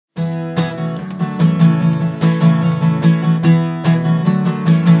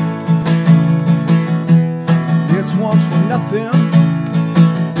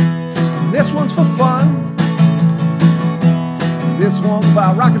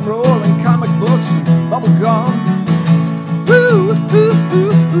about rock and roll and comic books and bubble gum. Woo, ooh, ooh,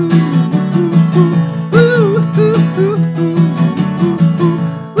 ooh, ooh, ooh, ooh, ooh, ooh.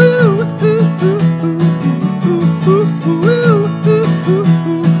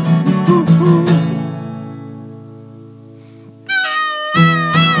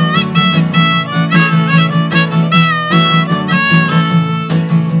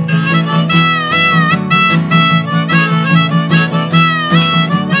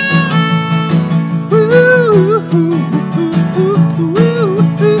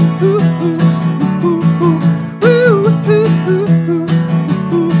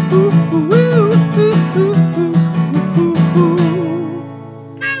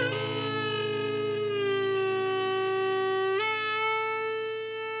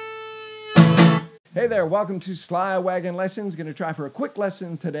 Hey there, welcome to Sly Wagon Lessons. Going to try for a quick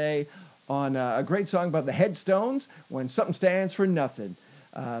lesson today on a great song about the Headstones, When Something Stands for Nothing.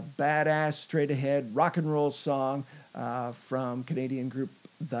 Badass, straight ahead rock and roll song from Canadian group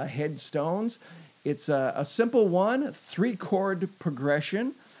the Headstones. It's a simple one, 3-chord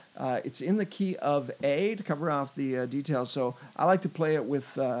progression. It's in the key of A to cover off the details. So I like to play it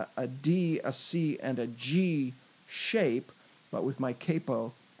with a D, a C, and a G shape, but with my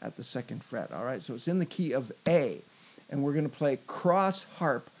capo at the 2nd fret. All right, so it's in the key of A, and we're going to play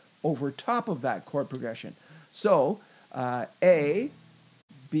cross-harp over top of that chord progression. So A,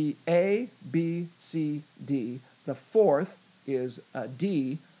 B, C, D. The 4th is a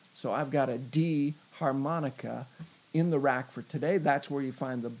D, so I've got a D harmonica in the rack for today. That's where you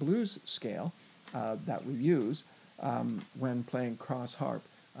find the blues scale that we use when playing cross-harp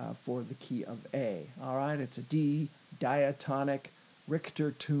for the key of A. All right, it's a D diatonic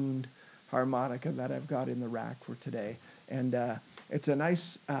Richter-tuned harmonica that I've got in the rack for today. And it's a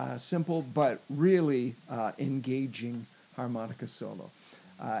nice, simple, but really engaging harmonica solo.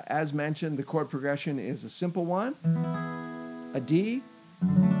 As mentioned, the chord progression is a simple one. A D,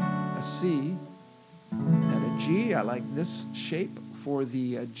 a C, and a G. I like this shape for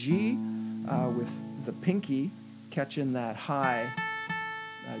the G with the pinky catching that high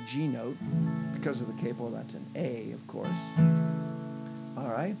G note. Because of the capo, that's an A, of course. All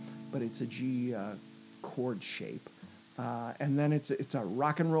right, but it's a G chord shape, and then it's a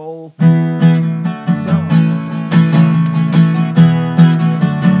rock and roll song.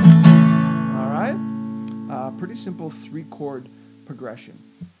 All right, pretty simple 3-chord progression.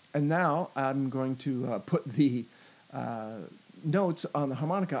 And now I'm going to put the notes on the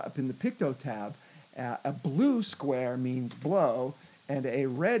harmonica up in the PictoTab. A blue square means blow, and a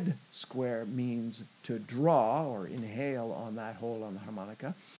red square means to draw or inhale on that hole on the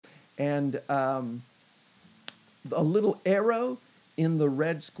harmonica. And a little arrow in the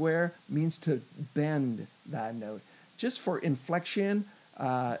red square means to bend that note. Just for inflection,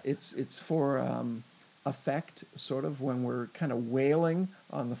 it's for effect, sort of when we're kind of wailing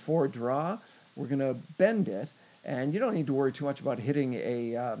on the 4 draw. We're going to bend it, and you don't need to worry too much about hitting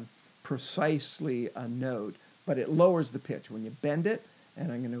a precisely a note, but it lowers the pitch when you bend it,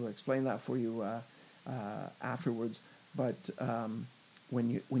 and I'm going to explain that for you afterwards. But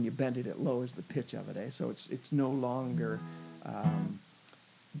when you bend it, it lowers the pitch of it. So it's no longer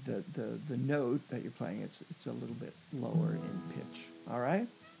the note that you're playing. It's a little bit lower in pitch. All right.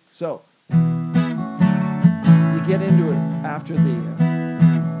 So you get into it after the.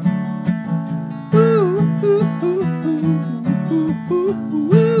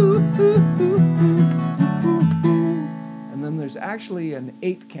 And then there's actually an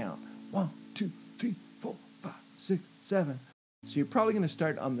 8 count. 1, 2, 3, 4, 5, 6, 7. So you're probably going to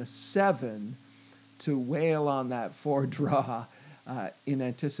start on the 7 to wail on that 4 draw in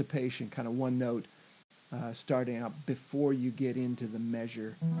anticipation, kind of one note starting up before you get into the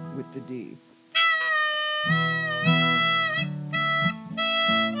measure with the D.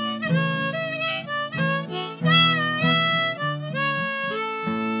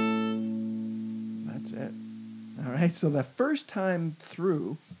 That's it. All right, so the first time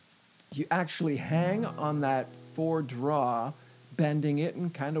through, you actually hang on that 4 draw, bending it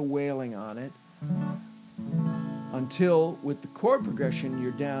and kind of wailing on it, until with the chord progression,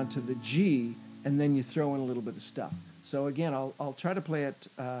 you're down to the G, and then you throw in a little bit of stuff. So again, I'll try to play it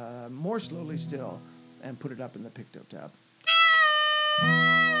more slowly still and put it up in the PictoTab.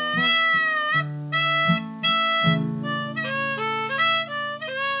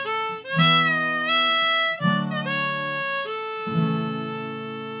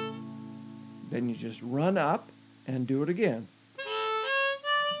 Then you just run up and do it again.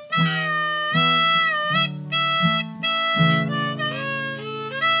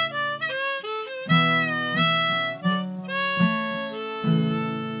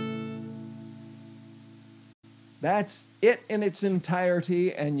 That's it in its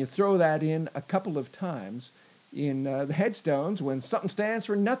entirety, and you throw that in a couple of times in the Headstones when something stands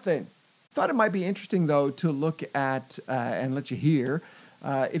for nothing. Thought it might be interesting, though, to look at and let you hear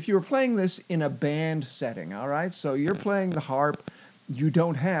if you were playing this in a band setting, all right? So you're playing the harp. You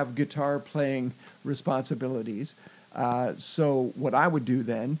don't have guitar playing responsibilities. So what I would do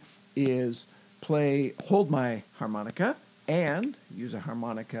then is hold my harmonica and use a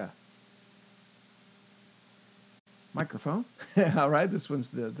harmonica microphone. All right, this one's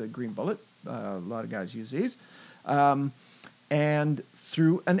the green bullet. A lot of guys use these. And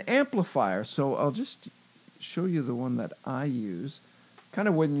through an amplifier. So I'll just show you the one that I use. Kind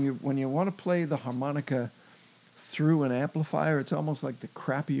of when you want to play the harmonica through an amplifier, it's almost like the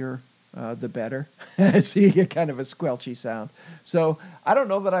crappier the better. So you get kind of a squelchy sound. So I don't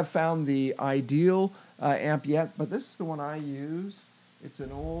know that I've found the ideal amp yet, but this is the one I use. It's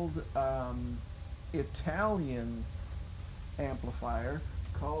an old Italian amplifier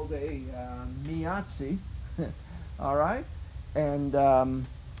called a Miazzi. All right, and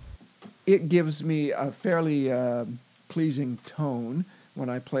it gives me a fairly pleasing tone when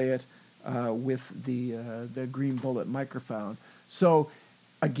I play it with the green bullet microphone. So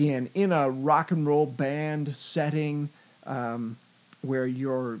again, in a rock and roll band setting where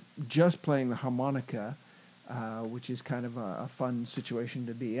you're just playing the harmonica, which is kind of a fun situation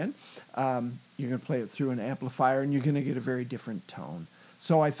to be in, you're going to play it through an amplifier, and you're going to get a very different tone.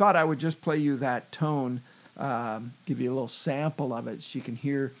 So I thought I would just play you that tone, give you a little sample of it so you can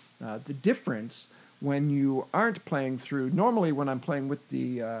hear the difference when you aren't playing through. Normally when I'm playing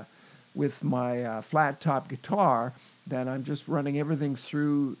with my flat top guitar, then I'm just running everything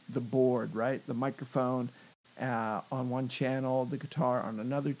through the board, right? The microphone on one channel, the guitar on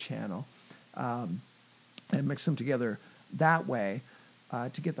another channel, and mix them together that way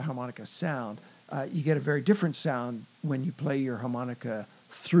to get the harmonica sound. You get a very different sound when you play your harmonica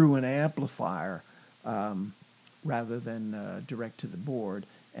through an amplifier rather than direct to the board.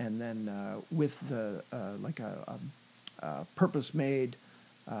 And then with the like a purpose-made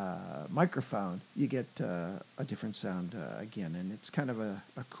microphone, you get a different sound again, and it's kind of a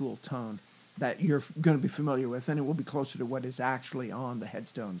cool tone that you're going to be familiar with, and it will be closer to what is actually on the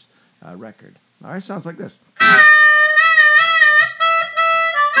Headstones record. All right, sounds like this.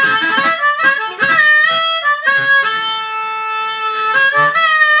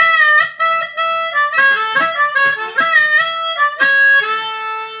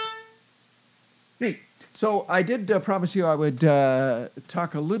 Neat. So I did promise you I would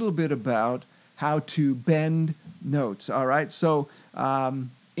talk a little bit about how to bend notes. All right. So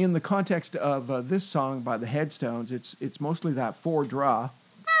in the context of this song by the Headstones, it's mostly that 4-draw.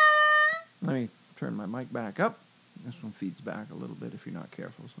 Let me turn my mic back up. This one feeds back a little bit if you're not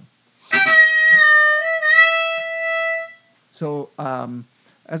careful. So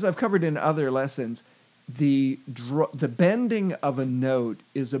as I've covered in other lessons, the bending of a note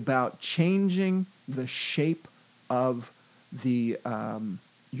is about changing the shape of the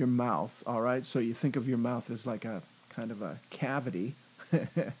your mouth. All right, so you think of your mouth as like a kind of a cavity,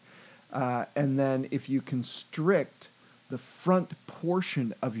 and then if you constrict the front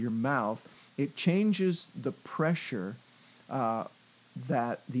portion of your mouth, it changes the pressure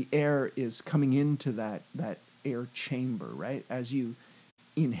that the air is coming into that air chamber. Right, as you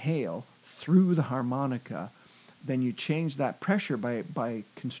inhale through the harmonica, then you change that pressure by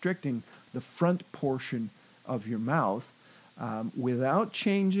constricting the front portion of your mouth without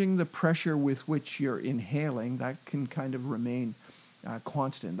changing the pressure with which you're inhaling. That can kind of remain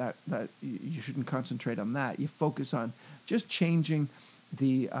constant. That you shouldn't concentrate on that. You focus on just changing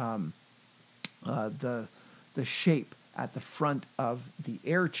the shape at the front of the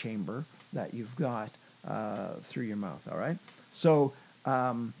air chamber that you've got through your mouth. All right, so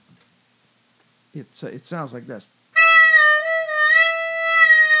it sounds like this.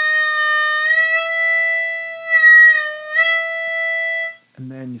 And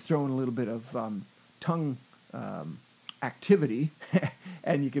then you throw in a little bit of tongue activity,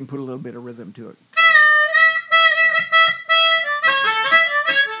 and you can put a little bit of rhythm to it.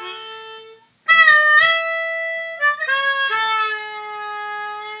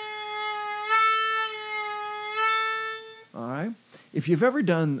 All right. If you've ever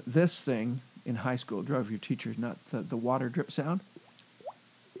done this thing in high school, drove your teachers nuts, the water drip sound.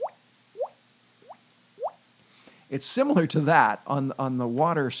 It's similar to that. On the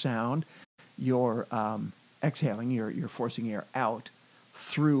water sound, you're exhaling, you're forcing air out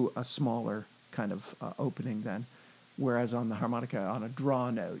through a smaller kind of opening then, whereas on the harmonica, on a draw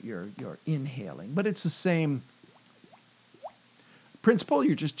note, you're inhaling. But it's the same principle.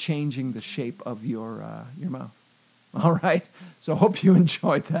 You're just changing the shape of your mouth. All right? So hope you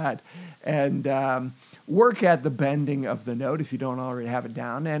enjoyed that. And work at the bending of the note if you don't already have it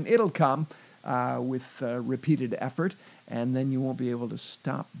down. And it'll come with repeated effort. And then you won't be able to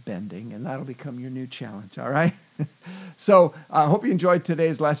stop bending. And that'll become your new challenge. All right? So I hope you enjoyed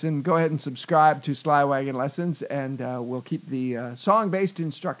today's lesson. Go ahead and subscribe to Sly Wagon Lessons. And we'll keep the song-based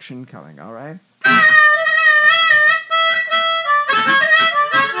instruction coming. All right?